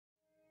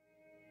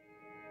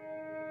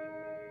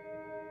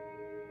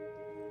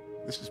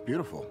This is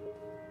beautiful.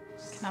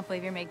 Cannot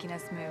believe you're making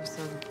us move,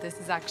 so this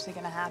is actually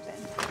gonna happen.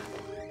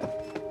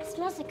 It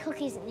smells like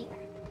cookies in here.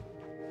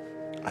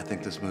 I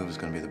think this move is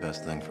going to be the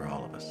best thing for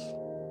all of us.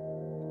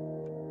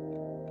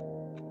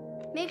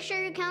 Make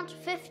sure you count to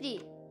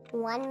 50.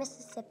 1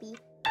 Mississippi.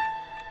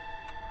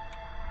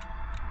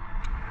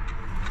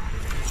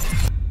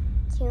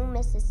 2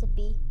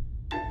 Mississippi.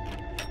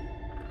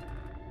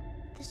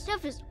 This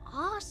stuff is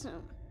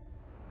awesome.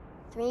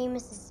 3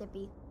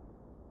 Mississippi.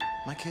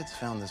 My kids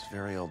found this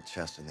very old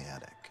chest in the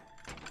attic.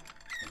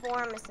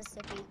 4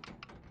 Mississippi.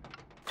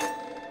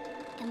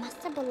 It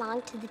must have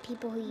belonged to the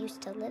people who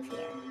used to live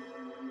here.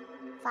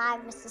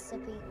 5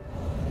 Mississippi.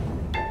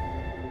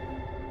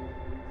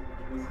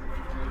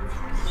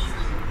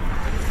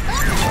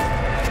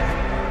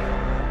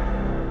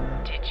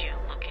 Did you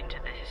look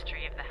into the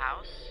history of the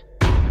house?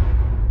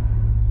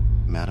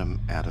 Madame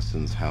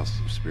Addison's House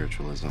of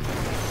Spiritualism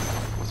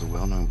was a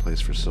well-known place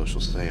for social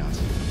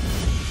seances.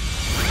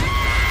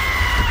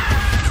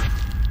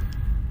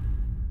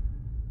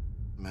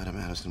 Madame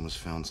Addison was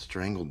found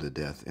strangled to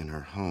death in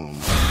her home.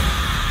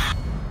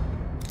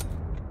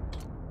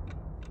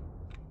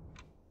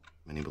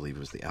 Many believe it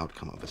was the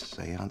outcome of a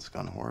seance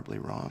gone horribly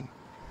wrong.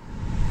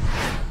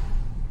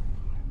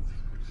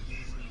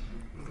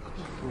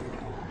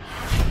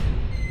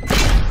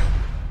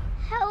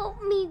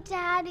 Help me,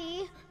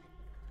 Daddy.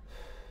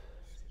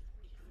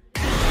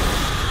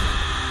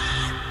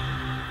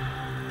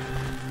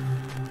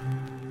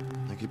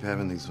 I keep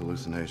having these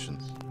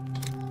hallucinations.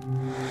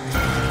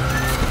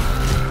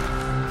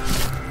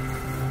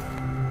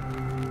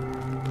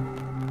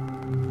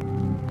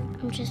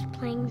 I'm just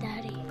playing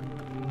Daddy.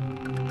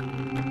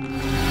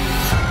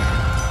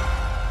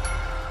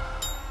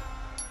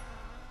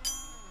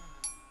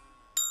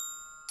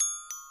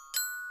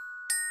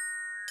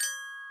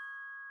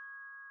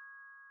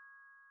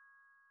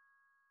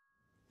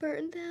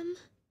 Burn them.